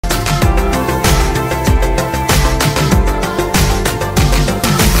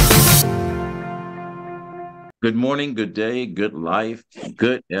Good morning, good day, good life,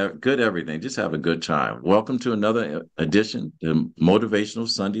 good everything. Just have a good time. Welcome to another edition to Motivational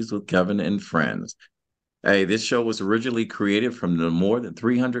Sundays with Kevin and Friends. Hey, this show was originally created from the more than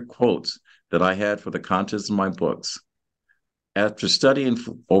 300 quotes that I had for the contents of my books. After studying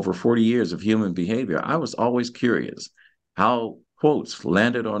over 40 years of human behavior, I was always curious how quotes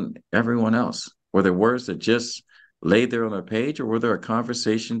landed on everyone else. Were there words that just laid there on a page, or were there a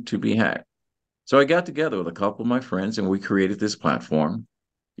conversation to be had? So I got together with a couple of my friends and we created this platform.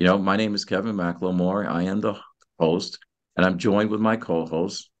 My name is Kevin McLemore. I am the host, and I'm joined with my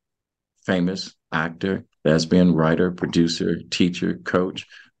co-host, famous actor, lesbian, writer, producer, teacher, coach,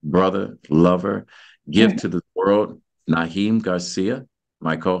 brother, lover, gift to the world, Naheem Garcia,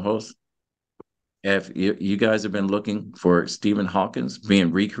 my co-host. If you guys have been looking for Stephen Hawkins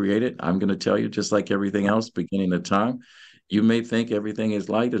being recreated, I'm going to tell you, just like everything else, beginning of time, you may think everything is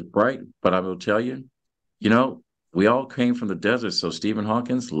light, is bright, but I will tell you, you know, we all came from the desert. So Stephen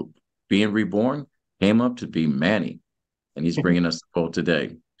Hawkins, being reborn, came up to be Manny, and he's bringing us the quote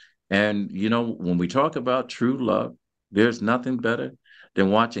today. And, when we talk about true love, there's nothing better than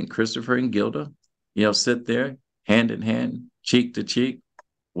watching Christopher and Gilda, sit there hand in hand, cheek to cheek,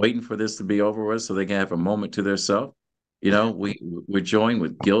 waiting for this to be over with so they can have a moment to themselves. We're joined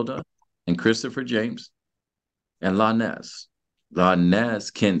with Gilda and Christopher James and La Nez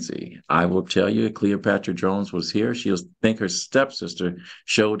Kinsey. I will tell you, Cleopatra Jones was here. She'll think her stepsister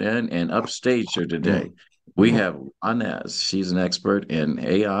showed in and upstaged her today. We have La Nez. She's an expert in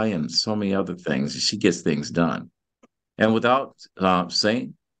AI and so many other things. She gets things done. And without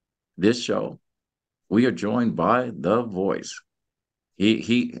saying, this show, we are joined by the voice.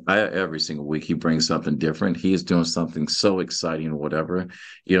 Every single week he brings something different. He is doing something so exciting or whatever.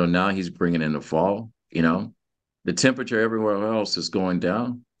 Now he's bringing in the fall. The temperature everywhere else is going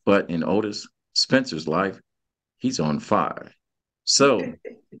down, but in Otis Spencer's life, he's on fire. So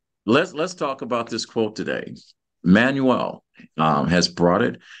let's talk about this quote today. Manuel has brought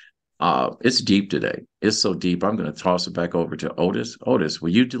it. It's deep today. It's so deep. I'm going to toss it back over to Otis. Otis,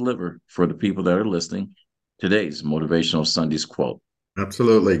 will you deliver for the people that are listening today's motivational Sundays quote?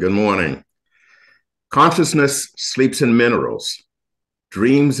 Absolutely. Good morning. Consciousness sleeps in minerals,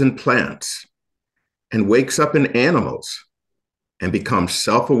 dreams in plants, and wakes up in animals and becomes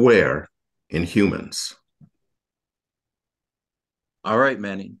self aware in humans. All right,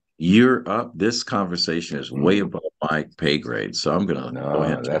 Manny, you're up. This conversation is way above my pay grade. So I'm going to go ahead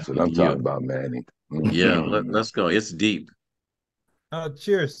No, and turn that's it what over I'm to you. talking about, Manny. Yeah, let's go. It's deep.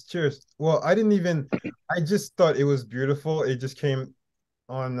 Cheers, cheers. Well, I just thought it was beautiful. It just came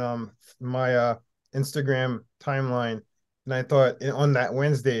on my Instagram timeline, and I thought on that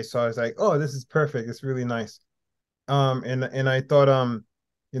Wednesday, so I was like, oh, this is perfect. It's really nice. And I thought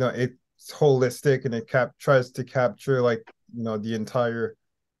it's holistic and it tries to capture like the entire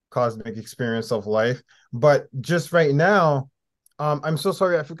cosmic experience of life. But just right now, I'm so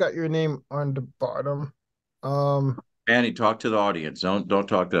sorry, I forgot your name on the bottom. Um, Manny, talk to the audience. Don't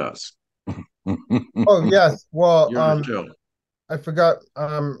talk to us. oh yes, well, You're the show. I forgot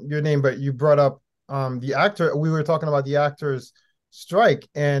your name, but you brought up the actor. We were talking about the actors strike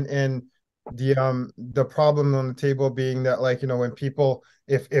and the problem on the table being that, like, when people,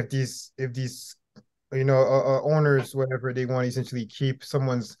 if these owners, whatever, they want to essentially keep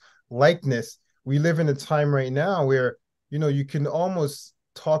someone's likeness. We live in a time right now where you can almost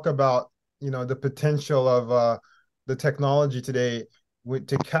talk about the potential of the technology today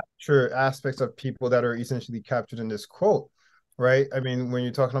to capture aspects of people that are essentially captured in this quote, right? I mean, when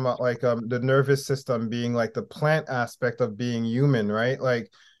you're talking about like the nervous system being like the plant aspect of being human, right?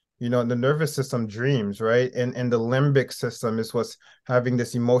 Like, the nervous system dreams, right? And the limbic system is what's having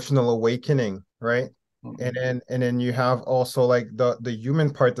this emotional awakening, right? And then you have also like the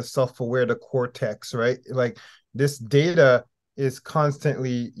human part, the self-aware, the cortex, right? Like this data is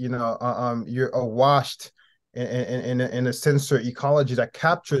constantly, you're awashed in a sensor ecology that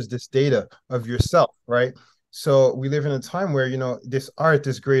captures this data of yourself, right? So we live in a time where this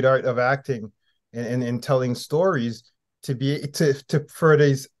great art of acting and telling stories, to be to for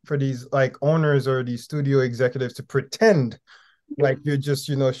these like owners or these studio executives to pretend like you're just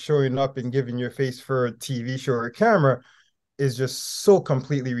showing up and giving your face for a TV show or a camera is just so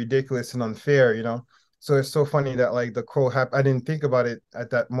completely ridiculous and unfair. So it's so funny that like the quote happened. I didn't think about it at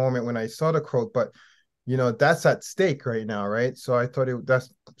that moment when I saw the quote, but that's at stake right now, right? So I thought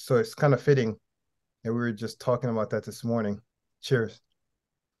that's so it's kind of fitting, and we were just talking about that this morning. Cheers.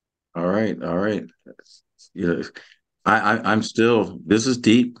 All right, all right. Yeah, I'm still. This is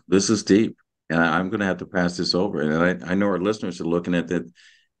deep. This is deep, and I'm going to have to pass this over. And I know our listeners are looking at that,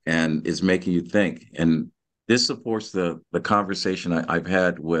 and it's making you think. And this supports the conversation I've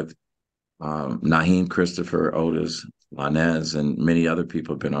had with Naheem, Christopher, Otis, Lanez, and many other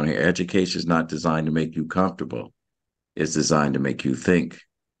people have been on here. Education is not designed to make you comfortable. It's designed to make you think.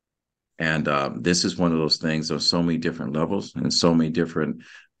 And this is one of those things. There's so many different levels and so many different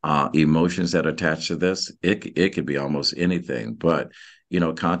emotions that are attached to this. It could be almost anything. But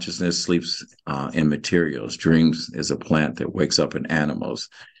consciousness sleeps in materials. Dreams is a plant that wakes up in animals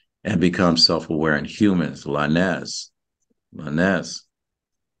and becomes self-aware in humans. Lanez,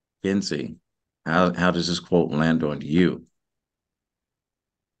 Kinsey, how does this quote land on you?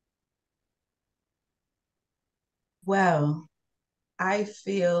 Well, I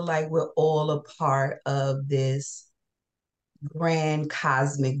feel like we're all a part of this grand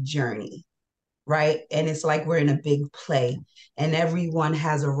cosmic journey, right? And it's like we're in a big play, and everyone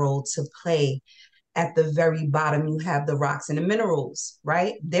has a role to play. At the very bottom, you have the rocks and the minerals,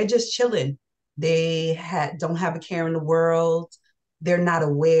 right? They're just chilling. Don't have a care in the world. They're not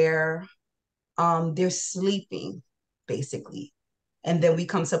aware. They're sleeping, basically. And then we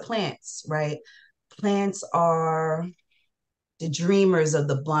come to plants, right? Plants are the dreamers of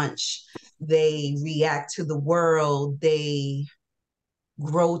the bunch. They react to the world. They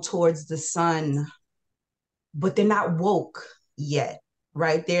grow towards the sun, but they're not woke yet,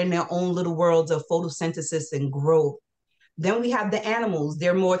 right? They're in their own little worlds of photosynthesis and growth. Then we have the animals.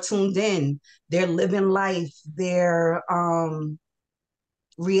 They're more tuned in. They're living life. They're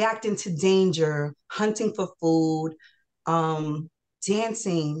reacting to danger, hunting for food,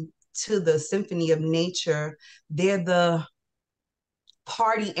 dancing to the symphony of nature. They're the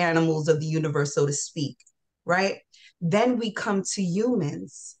party animals of the universe, so to speak, right? Then we come to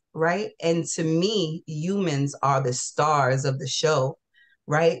humans, right? And to me, humans are the stars of the show,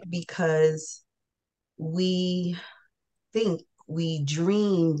 right? Because we think, we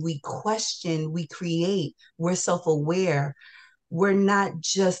dream, we question, we create, we're self aware. We're not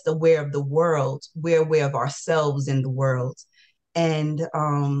just aware of the world, we're aware of ourselves in the world. And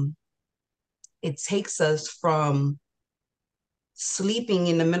it takes us from sleeping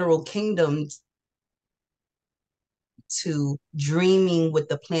in the mineral kingdom to dreaming with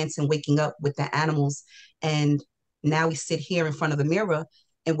the plants and waking up with the animals. And now we sit here in front of a mirror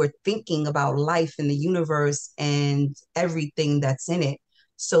and we're thinking about life in the universe and everything that's in it.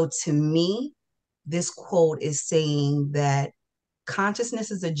 So to me, this quote is saying that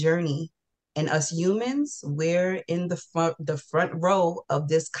consciousness is a journey, and us humans, we're in the front row of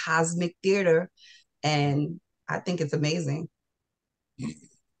this cosmic theater, and I think it's amazing.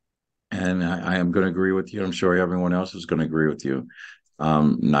 And I am going to agree with you. I'm sure everyone else is going to agree with you.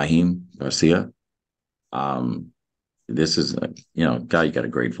 Naheem Garcia, this is, guy, you got a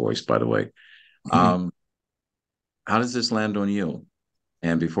great voice, by the way. How does this land on you?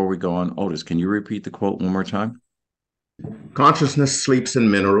 And before we go on, Otis, can you repeat the quote one more time? Consciousness sleeps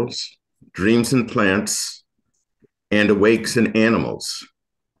in minerals, dreams in plants, and awakes in animals,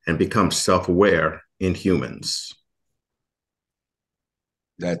 and becomes self-aware in humans.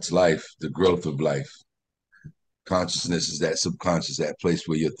 That's life, the growth of life. Consciousness is that subconscious, that place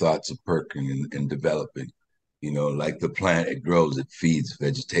where your thoughts are perking and developing. Like the plant, it grows, it feeds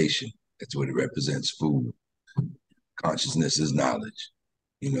vegetation. That's what it represents, food. Consciousness is knowledge.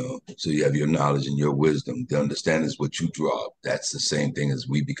 So you have your knowledge and your wisdom. The understanding is what you draw up. That's the same thing as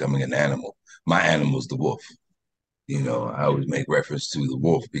we becoming an animal. My animal is the wolf. I always make reference to the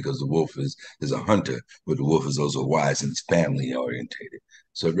wolf because the wolf is a hunter, but the wolf is also wise and it's family orientated.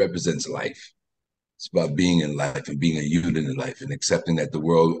 So it represents life. It's about being in life and being a unit in life and accepting that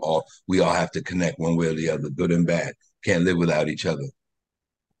we all have to connect one way or the other, good and bad. Can't live without each other.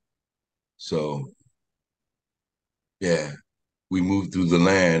 So, yeah, we move through the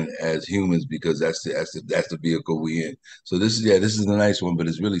land as humans because that's the vehicle we in. So this is a nice one, but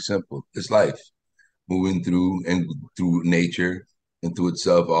it's really simple. It's life. Moving through nature and through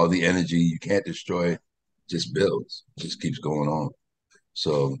itself, all the energy you can't destroy just builds, just keeps going on.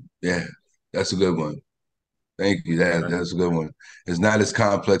 So yeah, that's a good one. Thank you. That's a good one. It's not as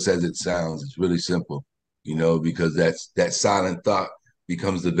complex as it sounds. It's really simple, because that silent thought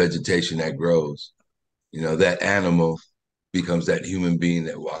becomes the vegetation that grows. That animal becomes that human being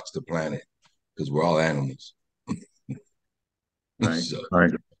that walks the planet because we're all animals. Right. So,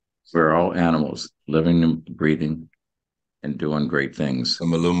 right. We're all animals, living and breathing and doing great things.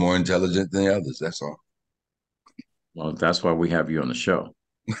 I'm a little more intelligent than the others. That's all. Well, that's why we have you on the show.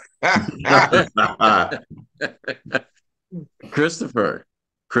 Christopher,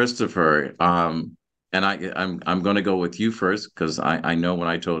 and I'm going to go with you first because I know when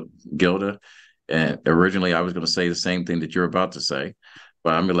I told Gilda, and originally I was going to say the same thing that you're about to say,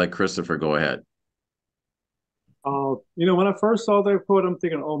 but I'm going to let Christopher go ahead. When I first saw that quote, I'm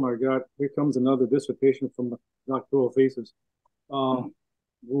thinking, oh my God, here comes another dissertation from the doctoral thesis. Oh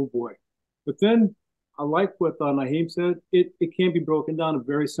boy. But then I like what Naheem said. It can be broken down in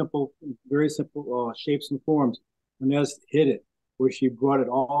very simple shapes and forms. And that's hit it, where she brought it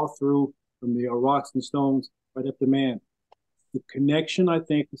all through from the rocks and stones right up to man. The connection, I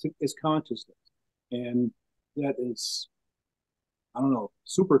think, is consciousness. And that is, I don't know,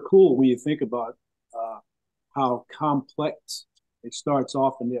 super cool when you think about uh, how complex it starts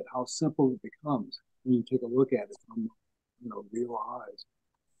off and yet how simple it becomes when you take a look at it from, real eyes.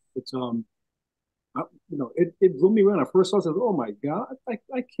 It's it blew me when I first saw it. I said, "Oh my God,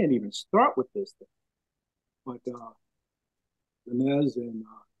 I can't even start with this thing." But Inez and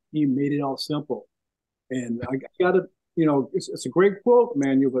he made it all simple, and I got to, it's a great quote,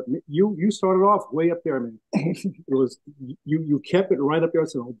 Manuel. But you started off way up there. I mean, it was you kept it right up there. I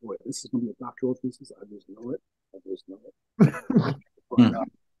said, "Oh boy, this is going to be a doctoral thesis." I just know it. I just know it. But,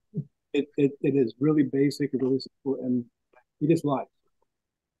 it is really basic, really simple, and you just like.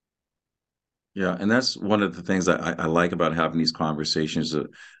 Yeah, and that's one of the things that I like about having these conversations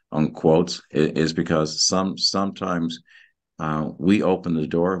on quotes is because sometimes we open the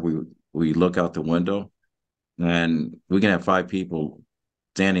door, we look out the window, and we can have five people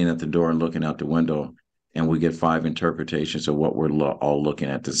standing at the door and looking out the window, and we get five interpretations of what we're all looking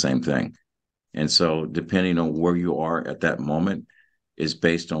at the same thing. And so, depending on where you are at that moment, is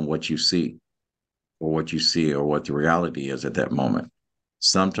based on what you see, or what the reality is at that moment.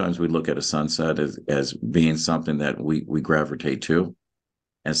 Sometimes we look at a sunset as being something that we gravitate to.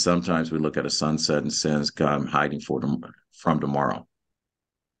 And sometimes we look at a sunset and says, God, I'm hiding from tomorrow.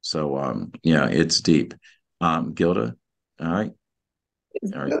 So yeah, it's deep. Gilda, all right.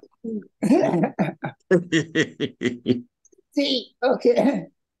 All right. See, okay.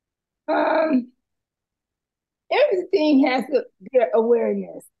 Um, Everything has to get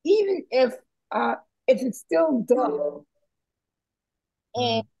awareness, even if it's still dull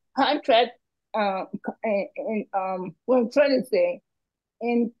and contract what I'm trying to say,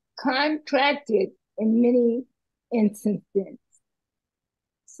 and contracted in many instances.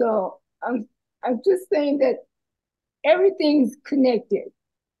 So I'm just saying that everything's connected.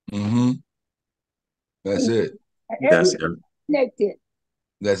 Mm-hmm. That's it. That's Connected.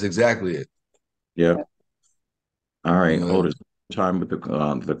 That's exactly it. Yeah. All right. You know, Otis, time with the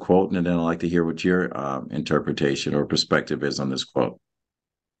quote, and then I'd like to hear what your interpretation or perspective is on this quote.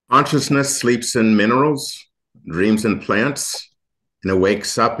 Consciousness sleeps in minerals, dreams in plants, and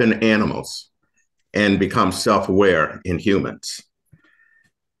wakes up in animals and becomes self aware in humans.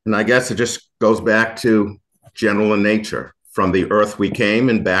 And I guess it just goes back to general in nature. From the earth we came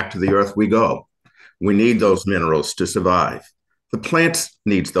and back to the earth we go. We need those minerals to survive. The plants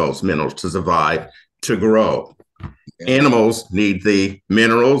needs those minerals to survive, to grow. Animals need the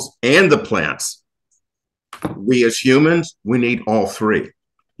minerals and the plants. We as humans, we need all three.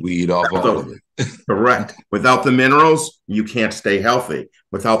 we eat off all of it. Correct. Without the minerals, you can't stay healthy.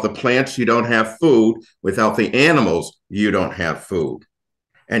 Without the plants, you don't have food. Without the animals, you don't have food.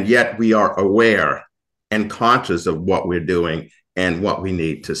 And yet we are aware and conscious of what we're doing and what we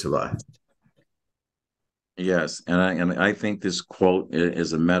need to survive. Yes, and I think this quote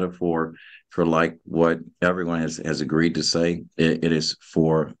is a metaphor for like what everyone has agreed to say. It is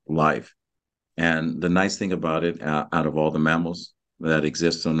for life, and the nice thing about it, out of all the mammals that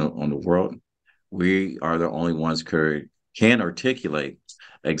exist on the world, we are the only ones who can articulate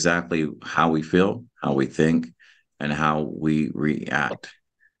exactly how we feel, how we think, and how we react.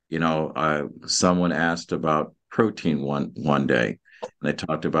 Someone asked about protein one day, and they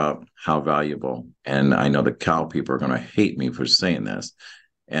talked about how valuable. And I know the cow people are going to hate me for saying this,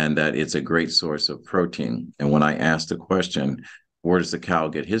 and that it's a great source of protein. And when I asked the question, where does the cow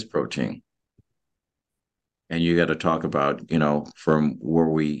get his protein? And you got to talk about, from where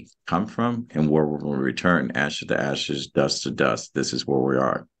we come from and where we return, ashes to ashes, dust to dust. This is where we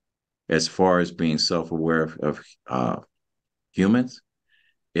are. As far as being self-aware of humans,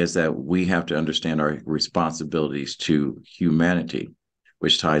 is that we have to understand our responsibilities to humanity,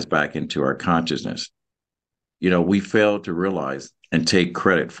 which ties back into our consciousness. We fail to realize and take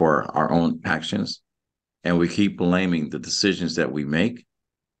credit for our own actions, and we keep blaming the decisions that we make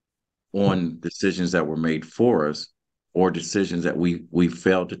on decisions that were made for us, or decisions that we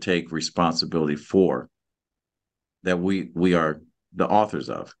failed to take responsibility for, that we are the authors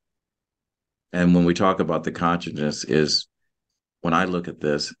of. And when we talk about the consciousness, is when I look at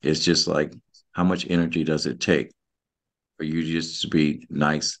this, it's just like, how much energy does it take for you just to be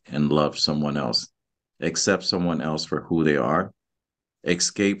nice and love someone else, accept someone else for who they are,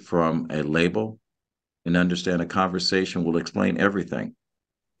 escape from a label, and understand a conversation will explain everything.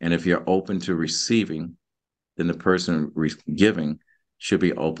 And if you're open to receiving, then the person giving should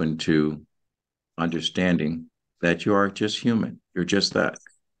be open to understanding that you are just human. You're just that.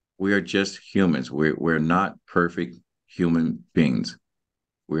 We are just humans. We're not perfect human beings.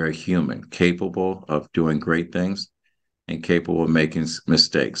 We are human, capable of doing great things and capable of making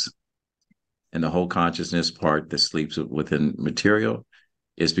mistakes. And the whole consciousness part that sleeps within material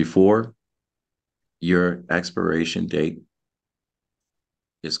is before your expiration date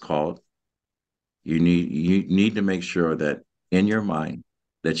is called. You need to make sure that in your mind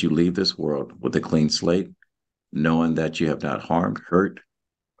that you leave this world with a clean slate, knowing that you have not harmed, hurt,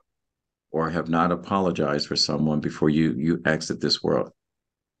 or have not apologized for someone before you exit this world.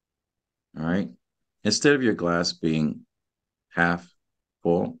 All right. Instead of your glass being half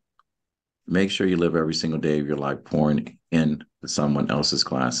full, make sure you live every single day of your life pouring in someone else's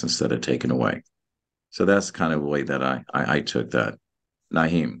glass instead of taking away. So that's kind of the way that I took that.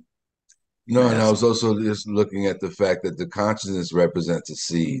 Naheem. No, and I was also just looking at the fact that the consciousness represents a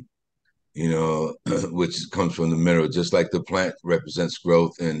seed, which comes from the mineral, just like the plant represents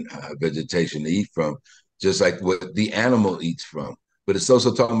growth and vegetation to eat from, just like what the animal eats from. But it's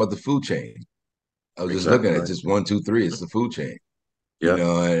also talking about the food chain. I was just looking at just 1, 2, 3. It's the food chain, Yeah.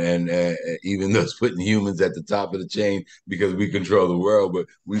 and even though it's putting humans at the top of the chain because we control the world, but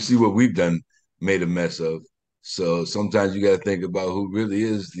we see what we've done, made a mess of. So sometimes you got to think about who really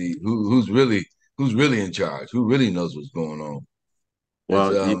is who's really in charge, who really knows what's going on.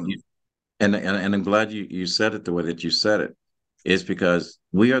 Well, and I'm glad you said it the way that you said it. Is because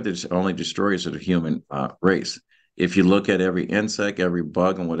we are the only destroyers of the human race. If you look at every insect, every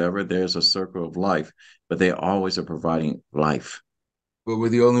bug, and whatever, there's a circle of life, but they always are providing life. But we're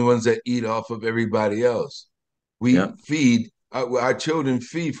the only ones that eat off of everybody else. Yeah. We feed our children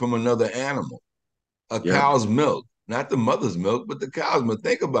feed from another animal, a Yeah. cow's milk, not the mother's milk, but the cow's milk.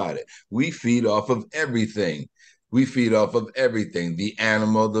 Think about it. We feed off of everything. We feed off of everything, the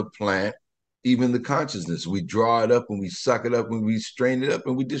animal, the plant, even the consciousness. We draw it up and we suck it up and we strain it up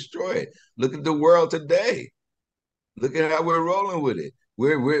and we destroy it. Look at the world today. Look at how we're rolling with it.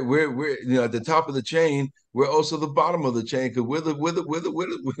 We're at the top of the chain. We're also the bottom of the chain because we're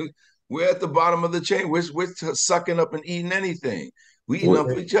at the bottom of the chain. We're sucking up and eating anything. We eating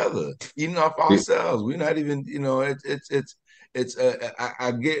off each other, eating off ourselves. We're not even, I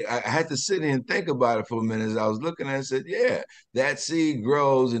had to sit here and think about it for a minute as I was looking at it and said, yeah, that seed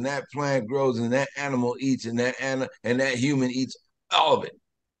grows and that plant grows and that animal eats and that human eats all of it.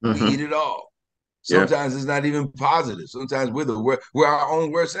 We eat it all. Sometimes it's not even positive. Sometimes we're our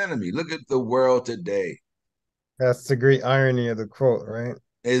own worst enemy. Look at the world today. That's the great irony of the quote, right?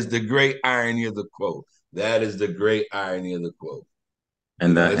 Is the great irony of the quote. That is the great irony of the quote.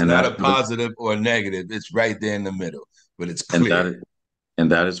 And it's not a positive or a negative. It's right there in the middle, but it's clear.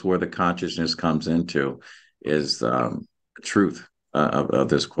 And that is where the consciousness comes into, is the truth of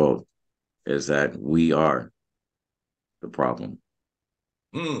this quote, is that we are the problem.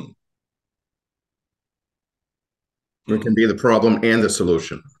 We can be the problem and the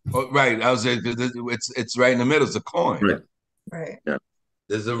solution. Oh, right. I was saying it's right in the middle. It's a coin. Right. Yeah.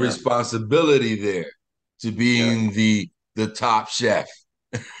 There's a responsibility there to being the top chef.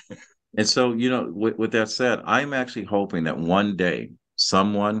 And so, with that said, I'm actually hoping that one day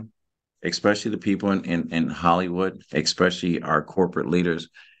someone, especially the people in Hollywood, especially our corporate leaders,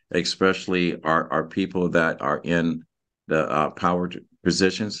 especially our people that are in the power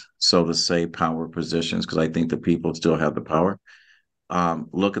positions, so to say power positions, because I think the people still have the power.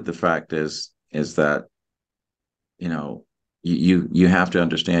 Look at the fact is that, you have to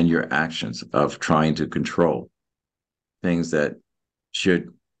understand your actions of trying to control things that should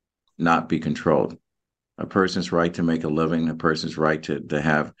not be controlled. A person's right to make a living, a person's right to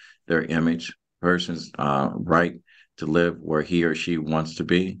have their image, a person's right to live where he or she wants to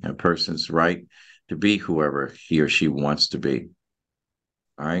be, a person's right to be whoever he or she wants to be.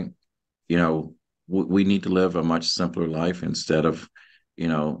 All right. We need to live a much simpler life instead of,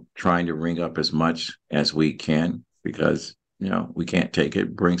 trying to ring up as much as we can, because, we can't take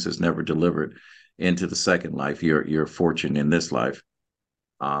it. Brinks is never delivered into the second life, your fortune in this life.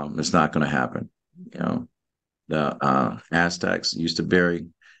 It's not going to happen. The Aztecs used to bury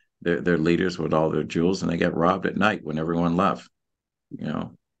their leaders with all their jewels, and they got robbed at night when everyone left.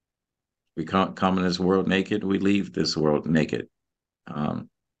 We can't come in this world naked. We leave this world naked.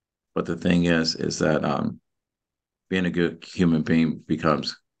 But the thing is that being a good human being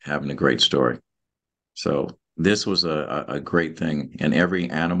becomes having a great story. So this was a great thing. And every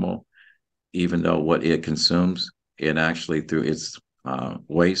animal, even though what it consumes, it actually through its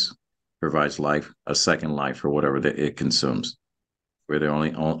waste, provides life, a second life for whatever that it consumes. We're the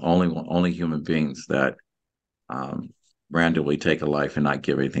only human beings that randomly take a life and not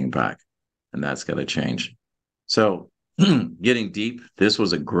give anything back, and that's got to change. So, getting deep, this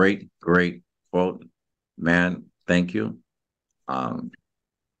was a great quote, man. Thank you. Um,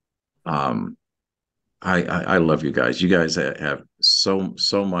 um, I love you guys. You guys have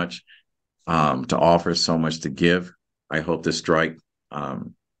so much to offer, so much to give. I hope this strike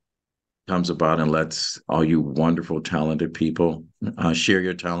comes about and lets all you wonderful, talented people share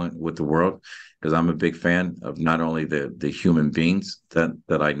your talent with the world. Because I'm a big fan of not only the human beings that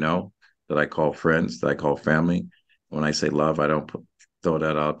I know, that I call friends, that I call family. When I say love, I don't throw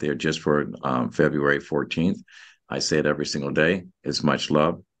that out there just for February 14th. I say it every single day. It's much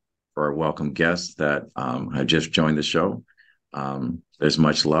love for our welcome guests that have just joined the show. There's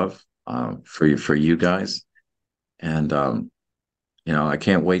much love for you guys, and I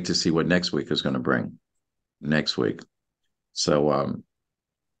can't wait to see what next week is going to bring. Next week. So,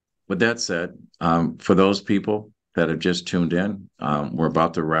 with that said, for those people that have just tuned in, we're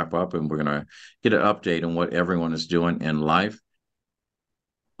about to wrap up, and we're going to get an update on what everyone is doing in life.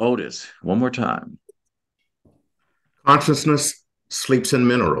 Otis, one more time. Consciousness sleeps in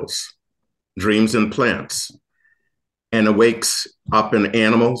minerals, dreams in plants, and awakes up in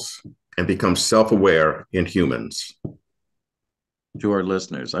animals and becomes self-aware in humans. To our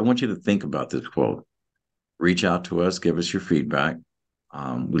listeners, I want you to think about this quote. Reach out to us, give us your feedback.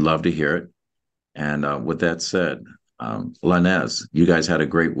 We'd love to hear it. And with that said, Lanez, you guys had a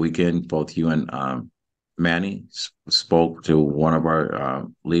great weekend. Both you and Manny spoke to one of our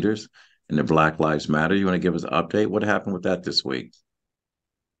leaders in the Black Lives Matter. You want to give us an update? What happened with that this week?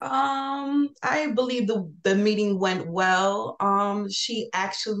 I believe the meeting went well. She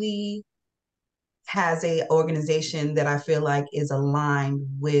actually has a organization that I feel like is aligned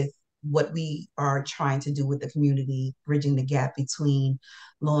with what we are trying to do with the community, bridging the gap between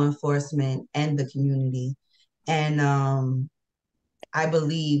law enforcement and the community. And I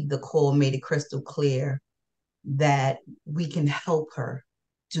believe the call made it crystal clear that we can help her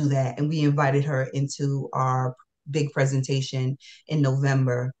do that. And we invited her into our big presentation in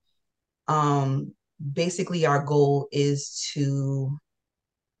November. Basically, our goal is to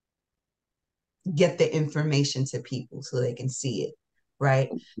get the information to people so they can see it, right?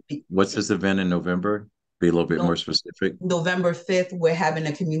 What's this event in November? Be a little bit more specific. November 5th, we're having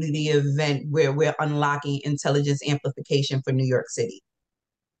a community event where we're unlocking intelligence amplification for New York City.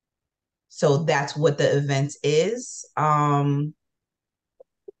 So that's what the event is.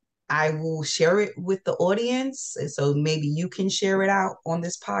 I will share it with the audience. So maybe you can share it out on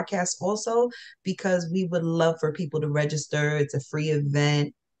this podcast also, because we would love for people to register. It's a free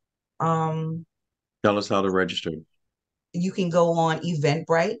event. Tell us how to register. You can go on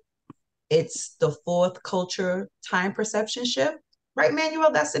Eventbrite. It's the fourth culture time perception shift. Right,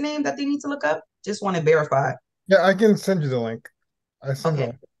 Manuel? That's the name that they need to look up. Just want to verify. Yeah, I can send you the link. I send the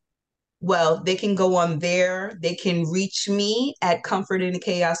link. Well, they can go on there. They can reach me at Comfort in the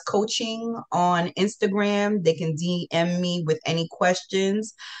Chaos Coaching on Instagram. They can DM me with any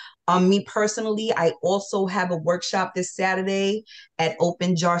questions. Me personally, I also have a workshop this Saturday at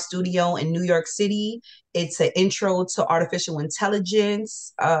Open Jar Studio in New York City. It's an intro to artificial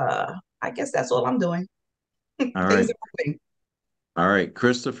intelligence. I guess that's all I'm doing. All Things right. are moving. All right.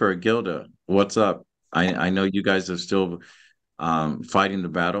 Christopher, Gilda, what's up? I know you guys are still fighting the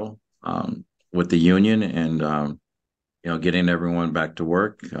battle with the union and getting everyone back to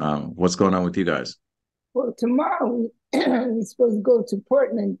work. What's going on with you guys? Well, tomorrow we're supposed to go to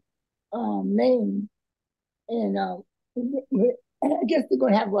Portland, Maine, and I guess they're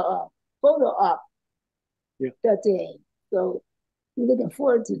going to have a photo op that day. So we're looking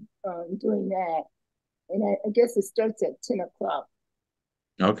forward to doing that. And I guess it starts at 10 o'clock.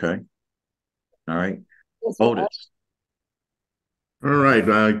 Okay. All right. That's Otis. All right.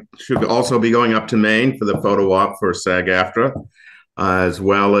 I should also be going up to Maine for the photo op for SAG-AFTRA, as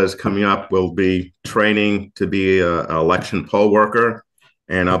well as coming up, we'll be training to be an election poll worker,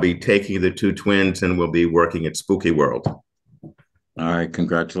 and I'll be taking the two twins and we'll be working at Spooky World. All right.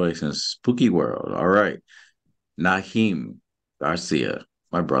 Congratulations. Spooky World. All right. Naheem Garcia,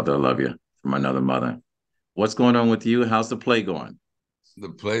 my brother, I love you from another mother. What's going on with you? How's the play going? The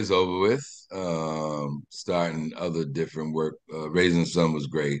play's over with. Starting other different work. Raising Sun was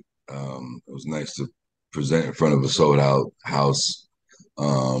great. It was nice to present in front of a sold out house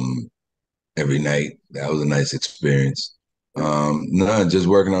every night. That was a nice experience. No, just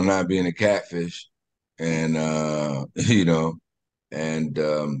working on not being a catfish, and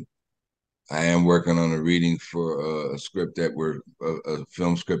and I am working on a reading for a script that a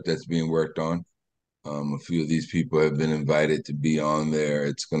film script that's being worked on. A few of these people have been invited to be on there.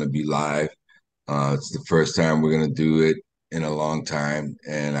 It's going to be live. It's the first time we're going to do it in a long time.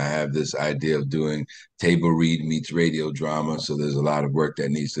 And I have this idea of doing table read meets radio drama. So there's a lot of work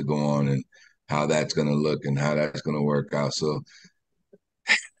that needs to go on and how that's going to look and how that's going to work out. So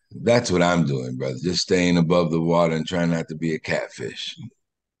that's what I'm doing, brother. Just staying above the water and trying not to be a catfish.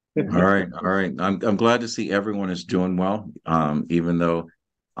 All right, all right. I'm glad to see everyone is doing well, even though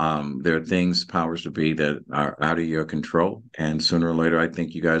there are things, powers to be, that are out of your control. And sooner or later, I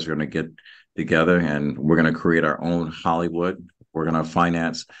think you guys are going to get together and we're going to create our own Hollywood. We're going to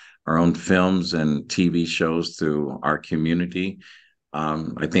finance our own films and TV shows through our community.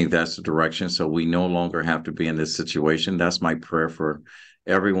 I think that's the direction. So we no longer have to be in this situation. That's my prayer for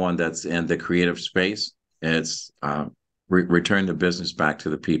everyone that's in the creative space. It's return the business back to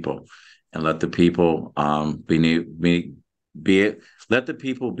the people, and let the people be it. Let the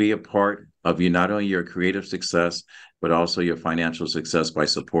people be a part of you, not only your creative success, but also your financial success by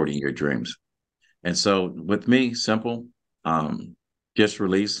supporting your dreams. And so with me, simple, just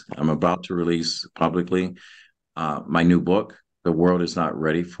release. I'm about to release publicly my new book, The World Is Not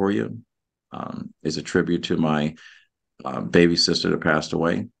Ready for You. Is a tribute to my baby sister that passed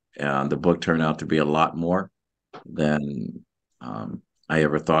away. And the book turned out to be a lot more than I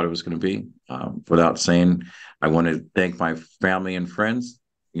ever thought it was going to be. Without saying, I want to thank my family and friends,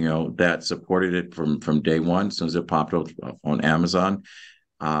 that supported it from day one. As soon as it popped up on Amazon,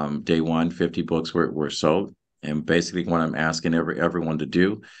 day one, 50 books were sold. And basically, what I'm asking everyone to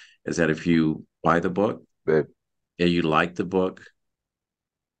do is that if you buy the book, Babe. and you like the book,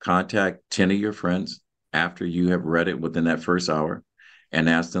 contact 10 of your friends after you have read it within that first hour and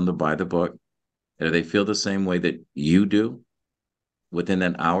ask them to buy the book. And if they feel the same way that you do within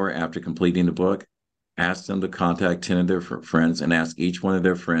that hour after completing the book, ask them to contact 10 of their friends and ask each one of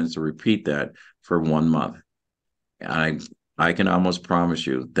their friends to repeat that for 1 month. I can almost promise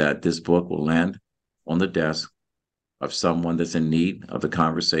you that this book will land on the desk of someone that's in need of the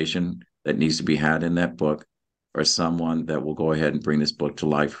conversation that needs to be had in that book, or someone that will go ahead and bring this book to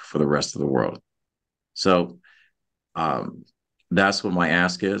life for the rest of the world. So that's what my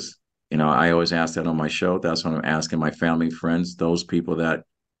ask is. I always ask that on my show. That's what I'm asking my family, friends, those people that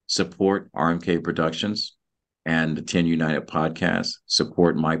support RMK Productions and the 10 United podcast,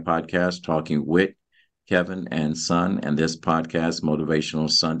 support my podcast, Talking with Kevin and Son, and this podcast, Motivational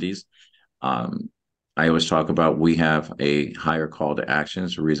Sundays. I always talk about we have a higher call to action.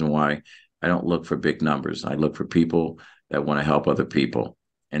 It's the reason why I don't look for big numbers. I look for people that want to help other people.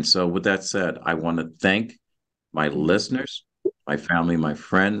 And so with that said, I want to thank my listeners, my family, my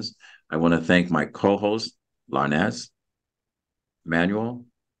friends. I want to thank my co-hosts, Larnez, Manuel,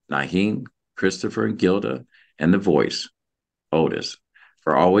 Naheem, Christopher, Gilda, and the voice, Otis,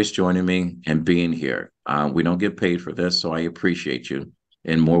 for always joining me and being here. We don't get paid for this, so I appreciate you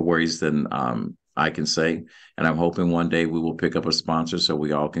in more ways than I can say. And I'm hoping one day we will pick up a sponsor so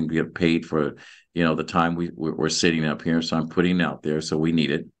we all can get paid for, the time we're sitting up here. So I'm putting it out there. So we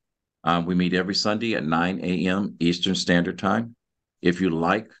need it. We meet every Sunday at 9 a.m. Eastern Standard Time. If you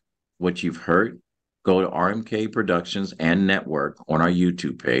like what you've heard, go to RMK Productions and Network on our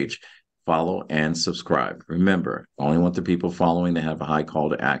YouTube page. Follow and subscribe. Remember, I only want the people following to have a high call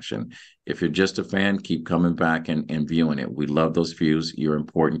to action. If you're just a fan, keep coming back and viewing it. We love those views. You're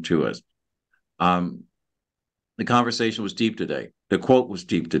important to us. The conversation was deep today. The quote was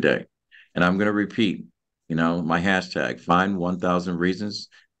deep today. And I'm going to repeat, my hashtag, find 1,000 reasons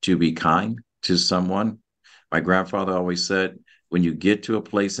to be kind to someone. My grandfather always said, when you get to a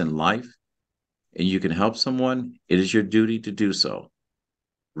place in life and you can help someone, it is your duty to do so.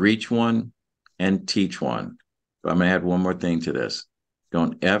 Reach one and teach one. But I'm going to add one more thing to this.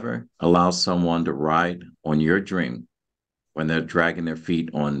 Don't ever allow someone to ride on your dream when they're dragging their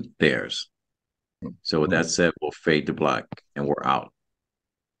feet on theirs. So with that said, we'll fade to black and we're out.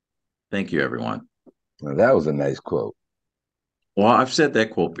 Thank you, everyone. Now, that was a nice quote. Well, I've said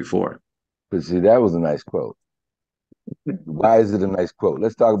that quote before. But see, that was a nice quote. Why is it a nice quote?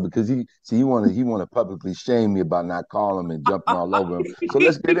 Let's talk, because he want to publicly shame me about not calling him and jumping all over him. So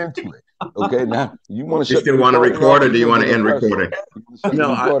let's get into it. Okay, now you want to You shut still the want to recording record, off, or do you want to end recording?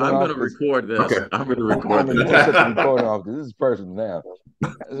 No, I'm going to record this. Okay. I'm going to record You this. want to shut the recording off because this is personal now.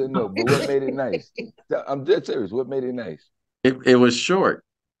 I said no, but what made it nice? I'm dead serious. What made it nice? It was short.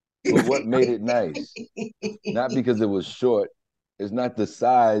 But what made it nice? Not because it was short. It's not the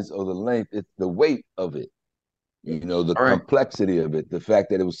size or the length. It's the weight of it. You know, the All right. complexity of it, the fact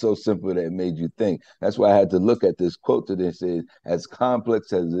that it was so simple that it made you think. That's why I had to look at this quote today and say, as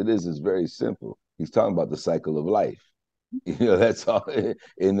complex as it is, it's very simple. He's talking about the cycle of life. You know, that's all.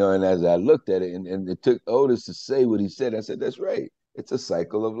 You know, and as I looked at it, and it took Otis to say what he said, I said, that's right. It's a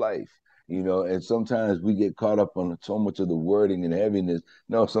cycle of life. You know, and sometimes we get caught up on so much of the wording and heaviness.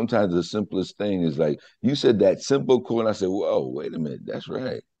 No, sometimes the simplest thing is like, you said that simple quote, and I said, whoa, wait a minute, that's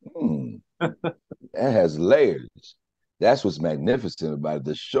right. That has layers. That's what's magnificent about it.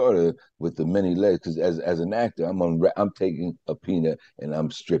 The shorter with the many layers. Because as an actor, I'm taking a peanut and I'm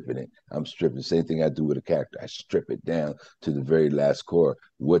stripping it. I'm stripping. Same thing I do with a character. I strip it down to the very last core.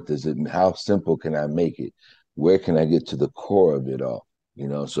 What does it? How simple can I make it? Where can I get to the core of it all? You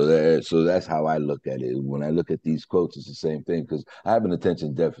know, so that's how I look at it. When I look at these quotes, it's the same thing because I have an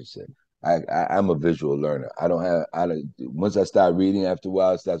attention deficit. I'm a visual learner. Once I start reading, after a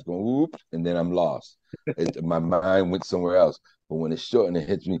while, it starts going whoop, and then I'm lost. My mind went somewhere else. But when it's short and it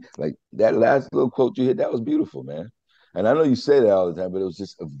hits me, like that last little quote you hit, that was beautiful, man. And I know you say that all the time, but it was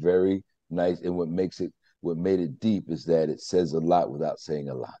just a very nice. And what made it deep is that it says a lot without saying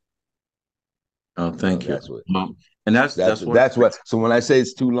a lot. Oh, thank you. That's what. And that's what That's what. So when I say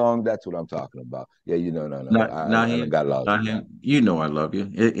it's too long, that's what I'm talking about. Yeah, no. I got lost. You know I love you,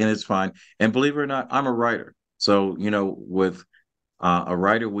 and it's fine. And believe it or not, I'm a writer. So with a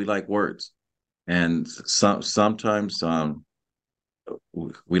writer, we like words, and sometimes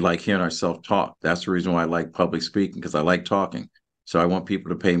we like hearing ourselves talk. That's the reason why I like public speaking, because I like talking. So I want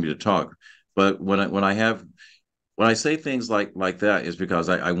people to pay me to talk. But when I say things like that, is because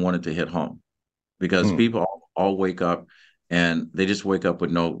I wanted to hit home, because people all wake up and they just wake up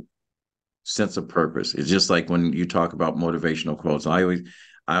with no sense of purpose. It's just like when you talk about motivational quotes. I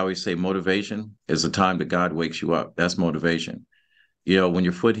always say motivation is the time that God wakes you up. That's motivation. When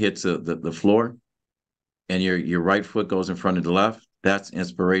your foot hits the floor and your right foot goes in front of the left, that's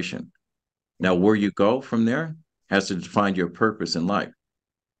inspiration. Now, where you go from there has to define your purpose in life.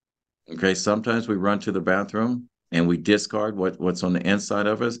 Okay, sometimes we run to the bathroom and we discard what's on the inside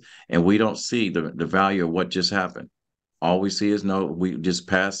of us, and we don't see the value of what just happened. All we see is we just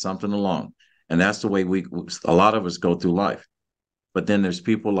pass something along. And that's the way a lot of us go through life. But then there's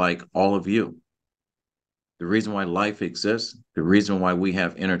people like all of you. The reason why life exists, the reason why we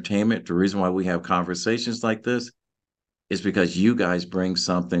have entertainment, the reason why we have conversations like this is because you guys bring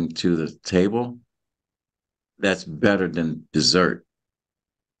something to the table that's better than dessert.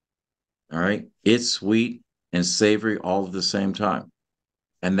 All right. It's sweet and savory all at the same time.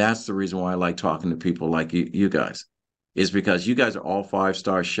 And that's the reason why I like talking to people like you guys, is because you guys are all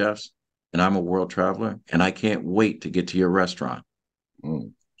 5-star chefs and I'm a world traveler, and I can't wait to get to your restaurant.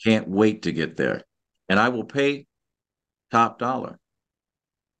 Can't wait to get there. And I will pay top dollar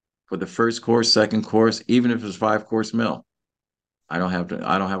for the first course, second course, even if it's 5-course meal. I don't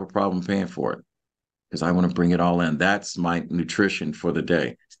have a problem paying for it, because I want to bring it all in. That's my nutrition for the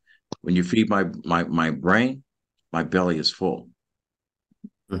day. When you feed my brain, my belly is full.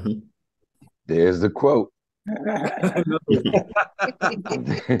 There's the quote. See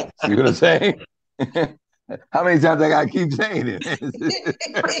what I'm saying? How many times I gotta keep saying it?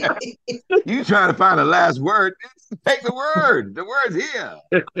 You trying to find the last word? Take the word. The word's here.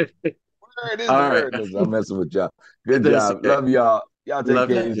 Word is all the right. word. I'm messing with y'all. Good job. Okay. Love y'all. Y'all take Love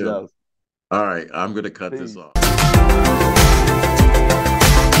care of you. yourselves. All right, I'm gonna cut Peace. this off.